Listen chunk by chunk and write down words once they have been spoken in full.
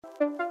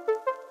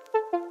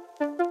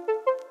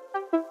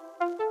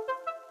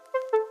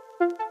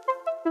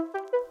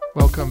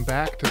Welcome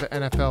back to the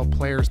NFL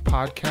Players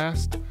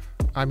Podcast.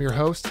 I'm your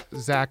host,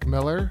 Zach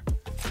Miller,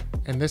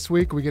 and this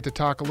week we get to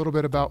talk a little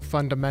bit about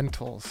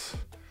fundamentals.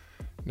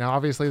 Now,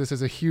 obviously, this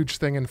is a huge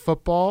thing in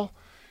football,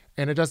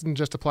 and it doesn't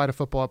just apply to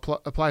football, it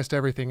applies to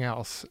everything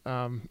else.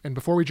 And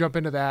before we jump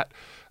into that,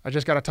 I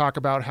just got to talk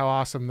about how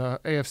awesome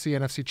the AFC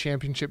NFC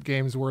Championship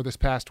games were this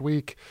past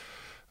week.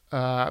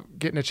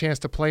 Getting a chance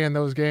to play in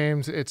those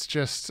games, it's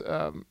just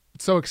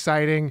so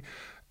exciting.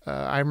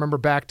 I remember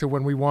back to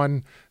when we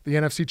won the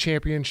NFC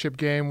Championship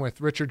game with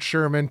Richard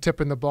Sherman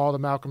tipping the ball to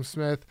Malcolm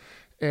Smith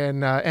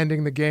and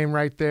ending the game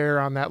right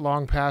there on that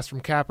long pass from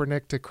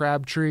Kaepernick to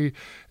Crabtree.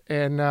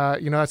 And,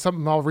 that's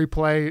something I'll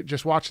replay,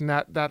 just watching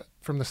that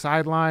from the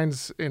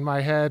sidelines in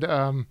my head,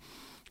 the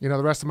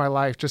rest of my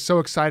life. Just so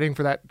exciting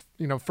for that,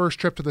 first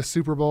trip to the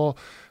Super Bowl.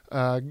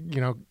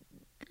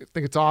 I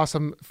think it's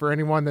awesome for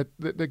anyone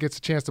that gets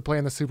a chance to play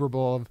in the Super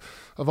Bowl.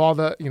 Of all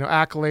the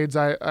accolades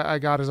I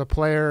got as a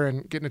player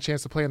and getting a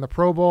chance to play in the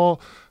Pro Bowl,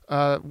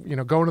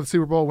 going to the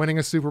Super Bowl, winning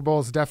a Super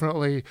Bowl is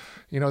definitely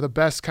the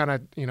best kind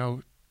of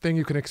thing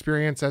you can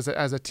experience as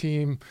a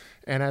team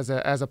and as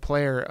a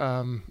player.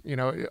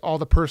 All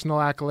the personal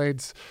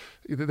accolades,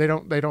 they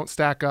don't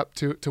stack up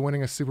to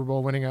winning a Super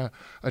Bowl, winning a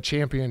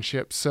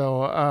championship.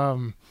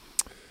 So.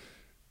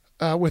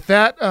 With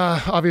that,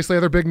 obviously,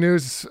 other big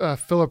news,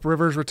 Phillip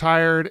Rivers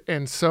retired,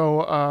 and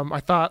so I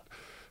thought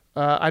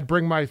I'd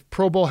bring my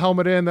Pro Bowl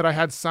helmet in that I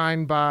had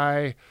signed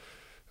by,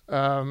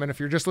 and if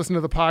you're just listening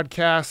to the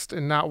podcast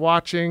and not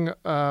watching,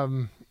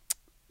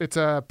 it's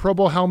a Pro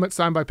Bowl helmet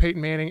signed by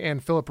Peyton Manning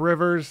and Phillip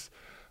Rivers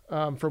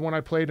from when I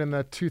played in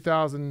the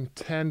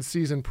 2010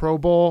 season Pro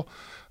Bowl.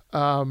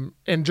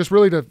 And just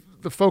really the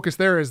focus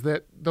there is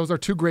that those are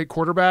two great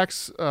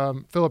quarterbacks.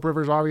 Phillip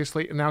Rivers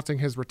obviously announcing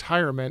his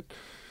retirement.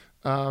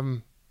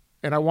 And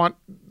I want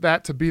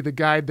that to be the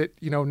guide that,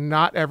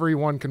 not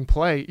everyone can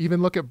play. Even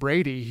look at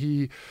Brady.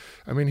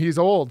 He's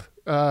old.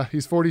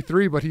 He's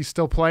 43, but he's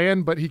still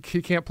playing, but he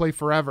can't play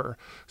forever.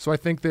 So I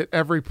think that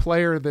every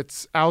player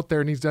that's out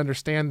there needs to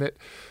understand that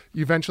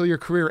eventually your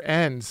career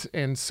ends.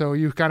 And so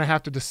you kind of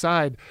have to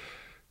decide,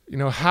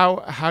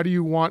 how do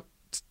you want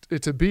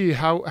it to be?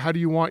 How do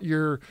you want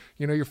your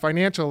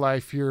financial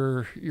life,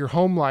 your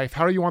home life?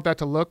 How do you want that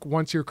to look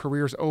once your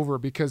career's over?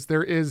 Because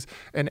there is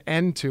an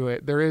end to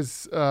it. There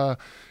is,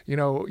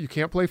 you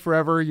can't play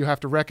forever. You have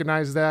to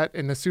recognize that.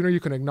 And the sooner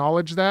you can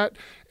acknowledge that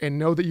and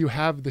know that you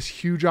have this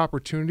huge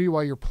opportunity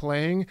while you're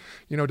playing,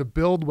 to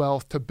build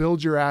wealth, to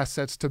build your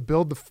assets, to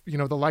build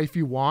the life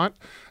you want,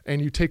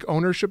 and you take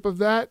ownership of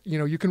that,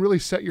 you can really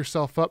set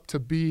yourself up to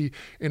be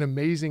in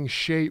amazing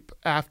shape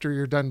after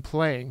you're done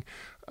playing.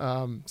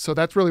 So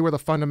that's really where the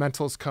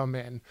fundamentals come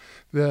in.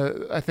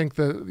 I think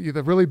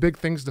the really big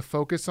things to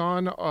focus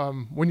on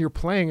when you're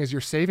playing is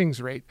your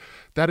savings rate.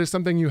 That is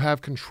something you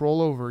have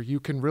control over. You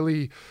can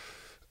really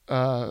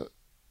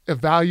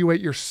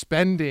evaluate your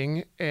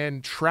spending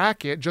and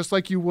track it just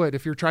like you would.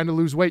 If you're trying to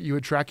lose weight, you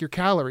would track your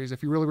calories.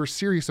 If you really were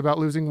serious about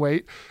losing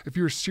weight, if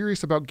you were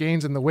serious about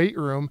gains in the weight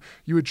room,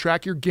 you would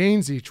track your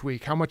gains each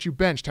week, how much you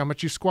benched, how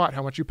much you squat,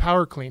 how much you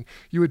power clean.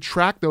 You would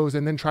track those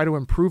and then try to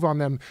improve on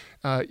them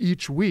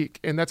each week.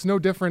 And that's no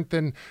different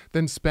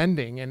than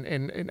spending.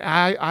 And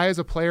I as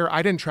a player,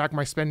 I didn't track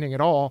my spending at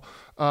all.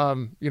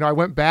 I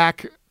went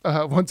back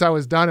once I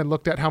was done and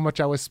looked at how much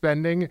I was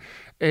spending,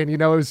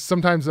 and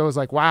sometimes I was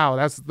like, wow,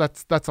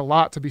 that's a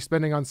lot to be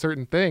spending on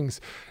certain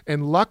things.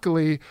 And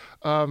luckily,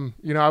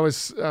 I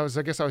was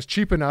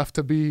cheap enough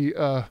to be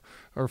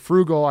or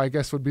frugal, I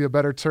guess would be a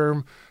better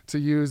term to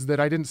use, that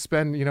I didn't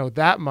spend,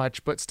 that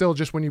much, but still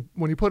just when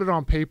you put it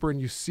on paper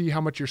and you see how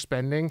much you're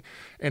spending,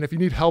 and if you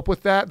need help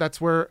with that, that's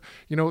where,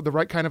 the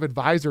right kind of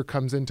advisor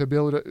comes in to be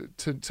able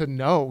to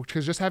know,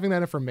 because just having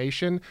that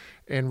information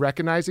and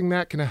recognizing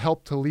that can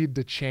help to lead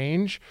to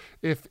change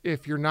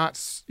if you're not,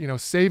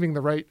 saving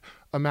the right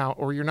amount,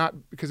 or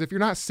because if you're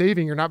not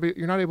saving, you're not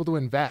able to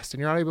invest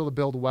and you're not able to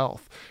build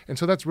wealth. And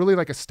so that's really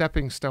like a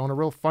stepping stone, a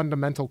real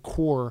fundamental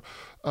core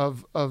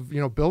of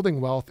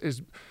building wealth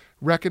is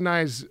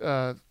recognize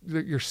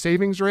your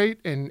savings rate,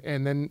 and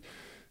then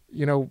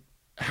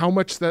how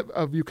much that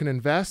of you can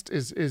invest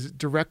is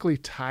directly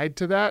tied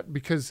to that,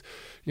 because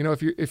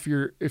if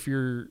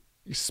you're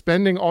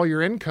spending all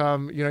your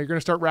income, you're going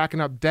to start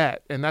racking up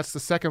debt. And that's the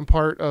second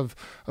part of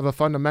a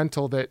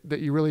fundamental that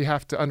you really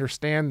have to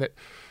understand, that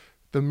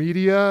the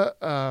media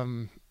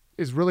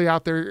is really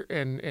out there,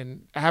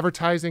 and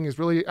advertising is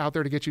really out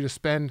there to get you to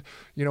spend,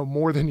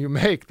 more than you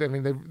make. I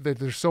mean,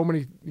 there's so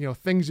many,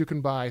 things you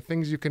can buy,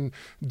 things you can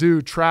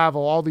do,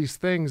 travel, all these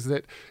things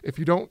that if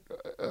you don't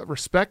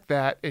respect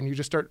that and you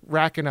just start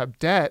racking up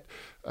debt,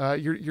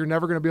 you're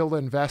never going to be able to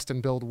invest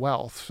and build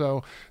wealth.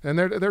 So, and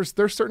there's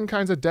certain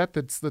kinds of debt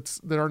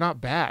that are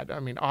not bad. I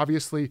mean,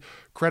 obviously,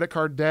 credit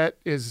card debt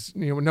is,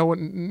 no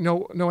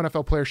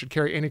NFL player should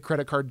carry any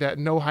credit card debt,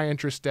 no high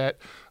interest debt.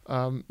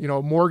 A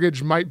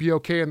mortgage might be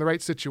okay in the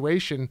right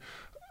situation.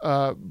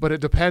 but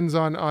it depends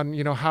on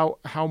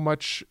how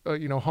much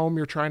home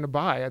you're trying to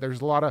buy.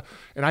 There's a lot of,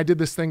 and I did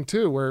this thing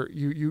too, where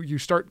you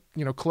start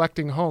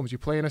collecting homes. You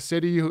play in a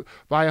city, you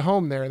buy a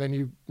home there, and then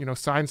you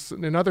sign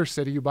in another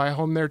city, you buy a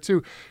home there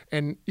too,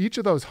 and each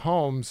of those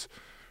homes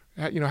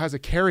has a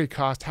carry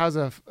cost, has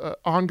a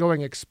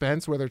ongoing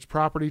expense, whether it's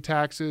property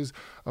taxes,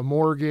 a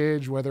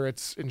mortgage, whether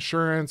it's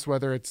insurance,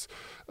 whether it's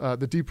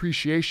the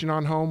depreciation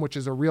on home, which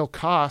is a real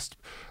cost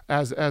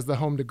as the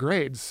home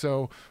degrades.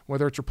 So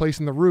whether it's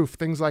replacing the roof,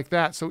 things like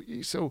that. So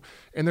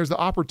and there's the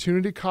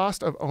opportunity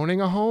cost of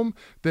owning a home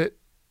that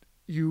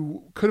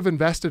you could have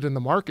invested in the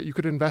market. You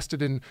could have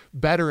invested in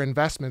better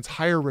investments,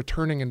 higher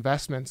returning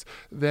investments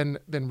than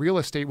real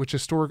estate, which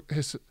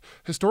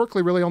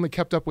historically really only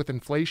kept up with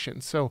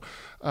inflation. So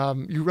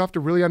you have to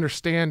really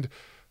understand,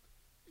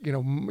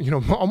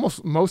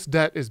 almost most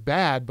debt is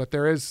bad, but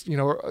there's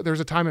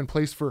a time and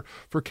place for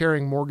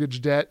carrying mortgage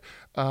debt.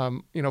 For an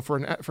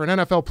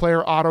NFL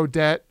player, auto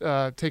debt,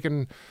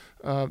 taking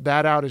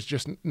that out is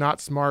just not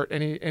smart.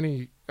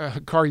 Any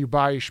car you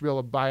buy, you should be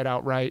able to buy it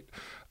outright.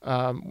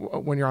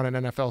 When you're on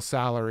an NFL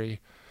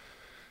salary.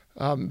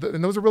 And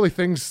those are really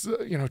things,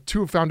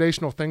 two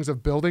foundational things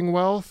of building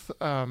wealth.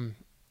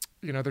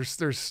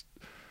 There's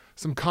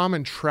some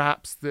common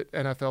traps that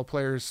NFL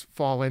players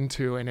fall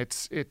into, and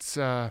it's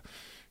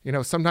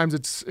sometimes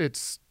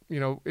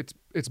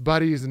it's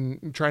buddies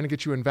and trying to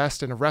get you to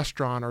invest in a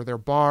restaurant or their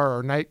bar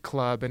or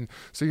nightclub. And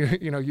so,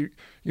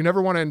 you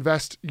never want to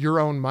invest your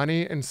own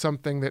money in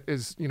something that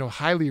is,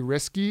 highly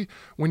risky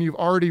when you've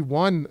already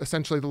won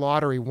essentially the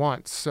lottery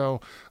once. So,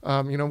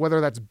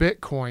 whether that's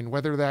Bitcoin,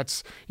 whether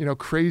that's,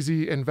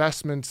 crazy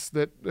investments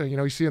that,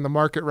 you see in the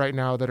market right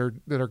now that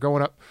are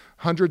going up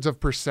hundreds of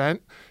 %,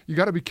 you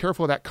got to be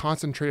careful of that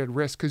concentrated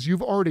risk because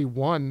you've already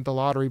won the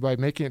lottery by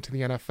making it to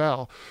the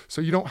NFL. So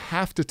you don't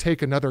have to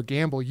take another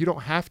gamble. You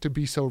don't have to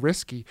be so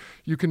risky.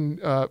 You can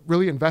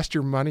really invest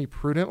your money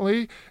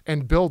prudently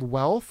and build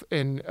wealth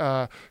and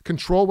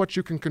control what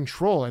you can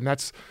control. And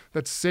that's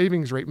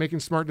savings rate, making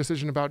smart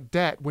decision about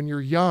debt. When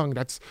you're young,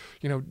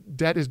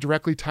 debt is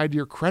directly tied to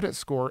your credit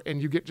score,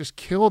 and you get just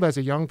killed as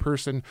a young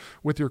person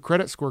with your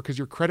credit score because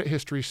your credit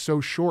history is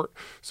so short.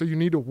 So you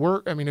need to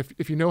work. I mean,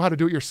 if you know how to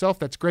do it yourself,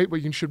 that's great,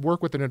 but you should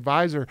work with an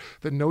advisor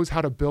that knows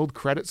how to build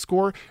credit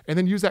score and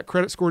then use that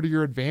credit score to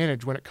your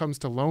advantage when it comes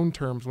to loan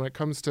terms, when it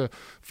comes to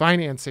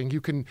financing. You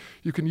can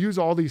use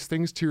all these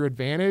things to your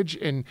advantage.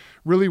 And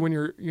really, when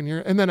you're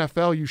in the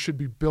NFL, you should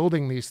be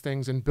building these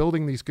things and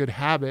building these good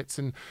habits.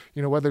 And,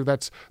 whether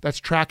that's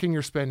tracking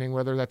your spending,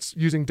 whether that's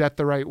using debt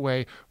the right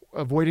way,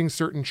 avoiding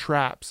certain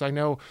traps. I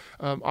know,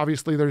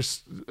 obviously,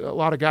 there's a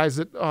lot of guys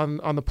that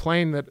on the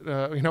plane that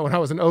when I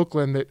was in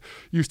Oakland that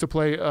used to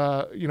play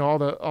all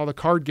the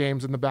card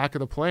games in the back of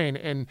the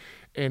plane,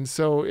 and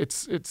so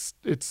it's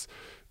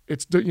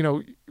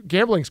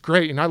gambling's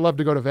great, and I love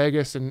to go to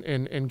Vegas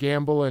and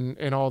gamble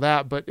and all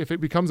that. But if it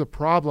becomes a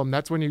problem,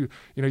 that's when you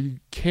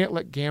can't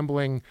let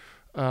gambling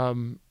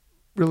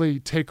really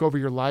take over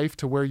your life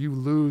to where you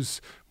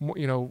lose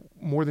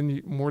more than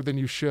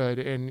you should.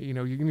 And you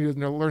need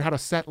to learn how to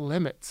set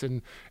limits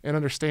and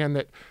understand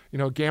that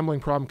a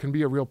gambling problem can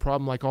be a real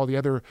problem, like all the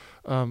other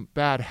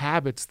bad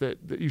habits that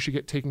you should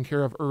get taken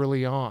care of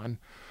early on.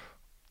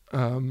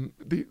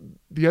 The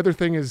other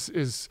thing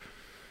is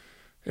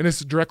and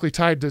it's directly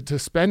tied to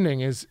spending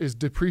is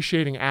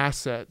depreciating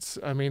assets.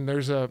 I mean,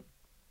 there's a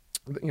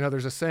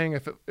saying,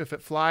 if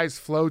it flies,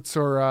 floats,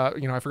 or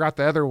I forgot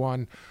the other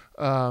one,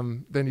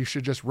 then you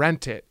should just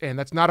rent it. And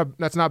that's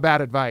not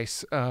bad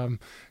advice.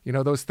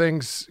 Those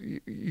things,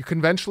 you can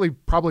eventually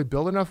probably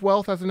build enough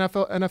wealth as an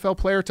NFL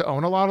player to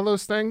own a lot of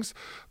those things.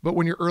 But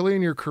when you're early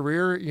in your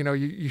career,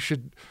 you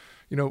should,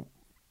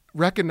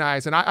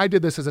 recognize, and I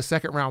did this as a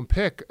second round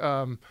pick,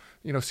 seeing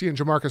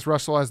Jamarcus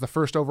Russell as the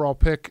first overall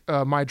pick,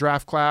 my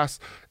draft class,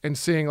 and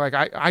seeing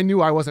I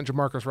knew I wasn't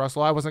Jamarcus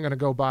Russell. I wasn't going to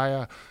go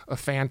buy a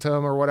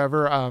Phantom or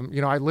whatever.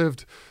 I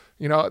lived,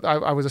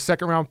 I was a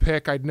second round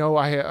pick. I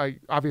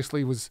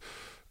obviously was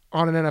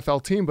on an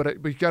NFL team, but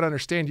you got to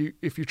understand,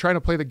 if you're trying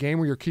to play the game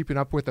where you're keeping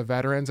up with the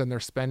veterans and their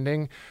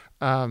spending,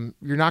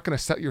 you're not going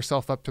to set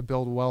yourself up to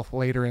build wealth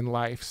later in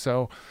life.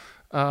 So,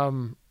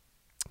 and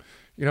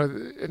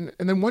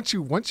then once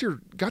you're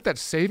got that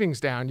savings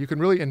down, you can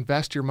really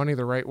invest your money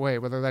the right way,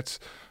 whether that's,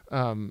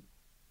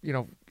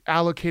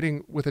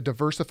 allocating with a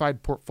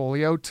diversified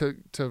portfolio to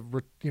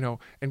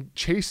and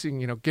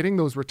chasing, getting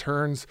those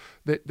returns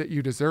that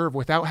you deserve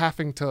without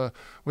having to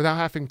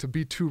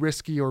be too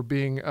risky or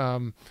being,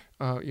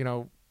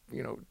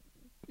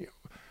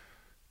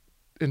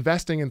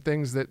 investing in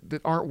things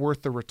that aren't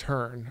worth the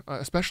return,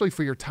 especially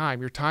for your time.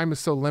 Your time is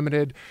so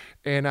limited,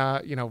 and,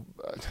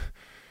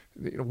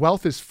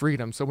 wealth is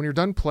freedom. So when you're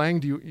done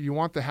playing, you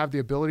want to have the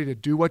ability to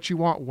do what you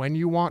want, when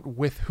you want,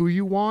 with who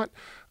you want.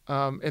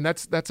 And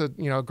that's a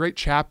great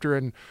chapter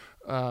in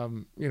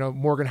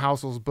Morgan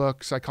Housel's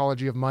book,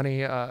 Psychology of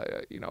Money.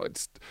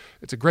 It's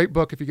a great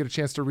book if you get a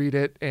chance to read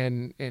it.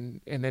 And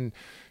then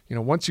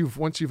once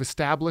you've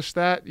established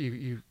that,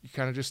 you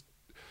kind of just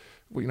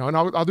and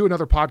I'll do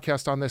another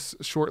podcast on this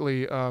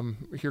shortly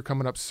here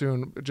coming up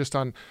soon, just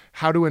on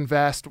how to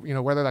invest,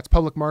 whether that's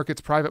public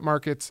markets, private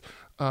markets,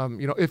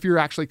 if you're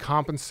actually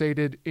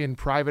compensated in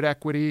private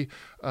equity,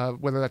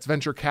 whether that's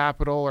venture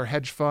capital or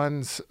hedge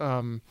funds,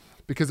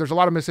 because there's a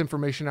lot of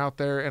misinformation out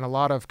there and a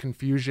lot of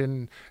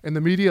confusion, and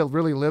the media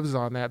really lives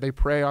on that. They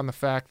prey on the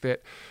fact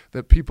that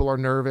people are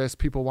nervous,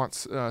 people want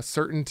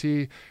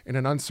certainty in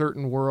an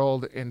uncertain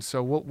world, and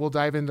so we'll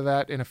dive into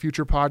that in a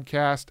future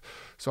podcast.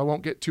 So I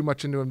won't get too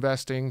much into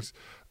investing,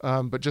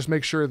 but just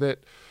make sure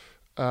that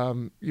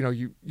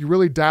you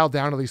really dial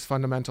down to these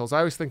fundamentals. I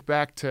always think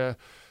back to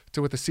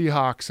with the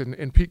Seahawks,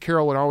 and Pete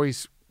Carroll would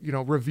always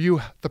review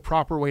the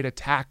proper way to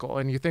tackle,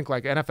 and you think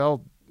like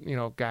NFL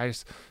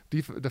guys,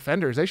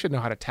 defenders, they should know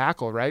how to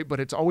tackle, right? But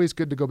it's always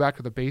good to go back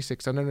to the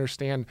basics and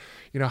understand,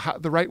 how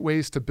the right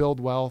ways to build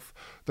wealth,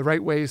 the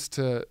right ways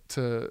to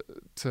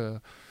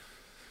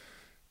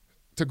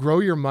grow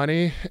your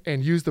money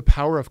and use the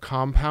power of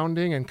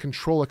compounding and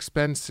control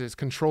expenses,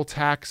 control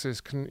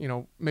taxes,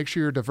 make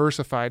sure you're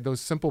diversified.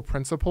 Those simple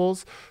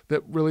principles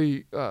that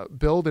really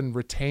build and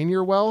retain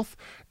your wealth,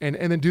 and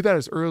then do that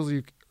as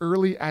early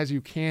as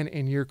you can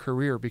in your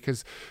career,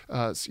 because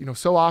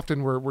so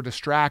often we're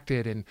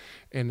distracted,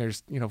 and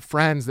there's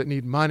friends that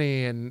need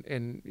money,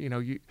 and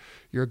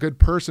you're a good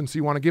person, so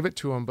you want to give it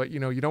to them, but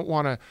you don't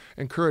want to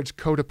encourage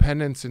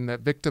codependence and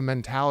that victim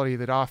mentality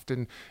that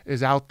often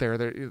is out there.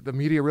 The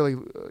media really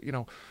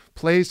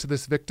plays to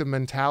this victim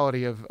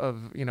mentality of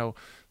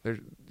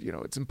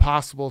it's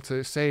impossible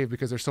to save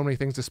because there's so many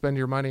things to spend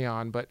your money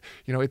on, but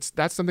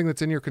that's something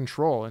that's in your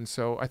control. And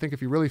so I think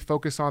if you really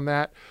focus on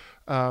that,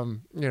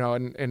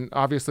 and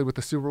obviously with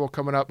the Super Bowl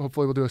coming up,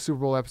 hopefully we'll do a Super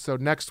Bowl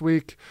episode next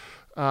week.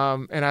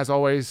 And as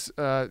always,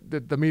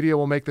 the media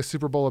will make the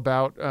Super Bowl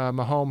about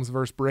Mahomes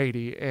versus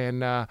Brady,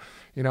 and as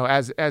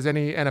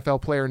any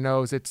NFL player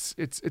knows, it's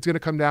going to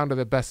come down to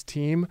the best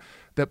team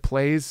that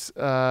plays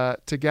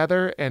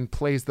together and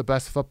plays the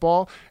best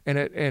football.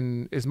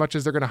 And as much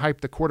as they're going to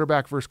hype the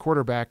quarterback versus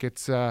quarterback,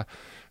 it's a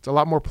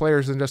lot more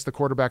players than just the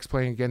quarterbacks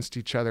playing against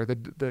each other.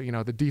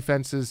 The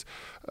defenses,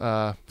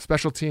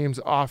 special teams,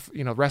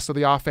 rest of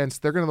the offense,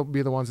 they're going to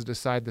be the ones that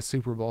decide the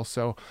Super Bowl.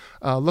 So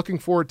looking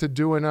forward to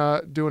doing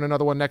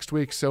another one next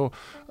week. So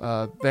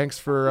thanks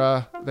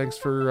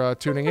for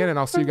tuning in, and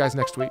I'll see you guys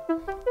next week.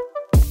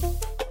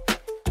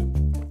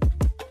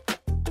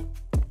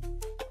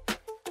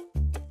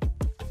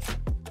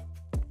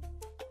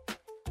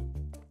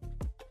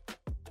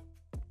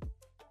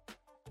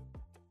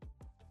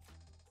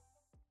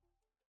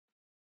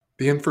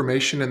 The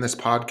information in this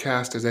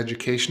podcast is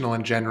educational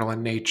and general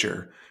in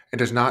nature and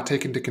does not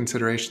take into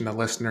consideration the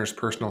listener's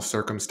personal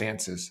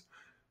circumstances.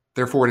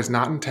 Therefore, it is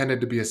not intended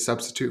to be a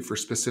substitute for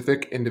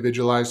specific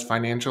individualized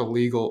financial,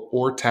 legal,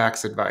 or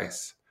tax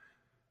advice.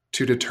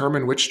 To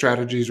determine which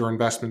strategies or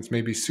investments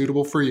may be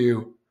suitable for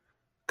you,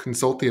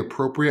 consult the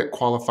appropriate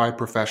qualified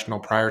professional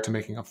prior to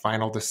making a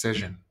final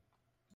decision.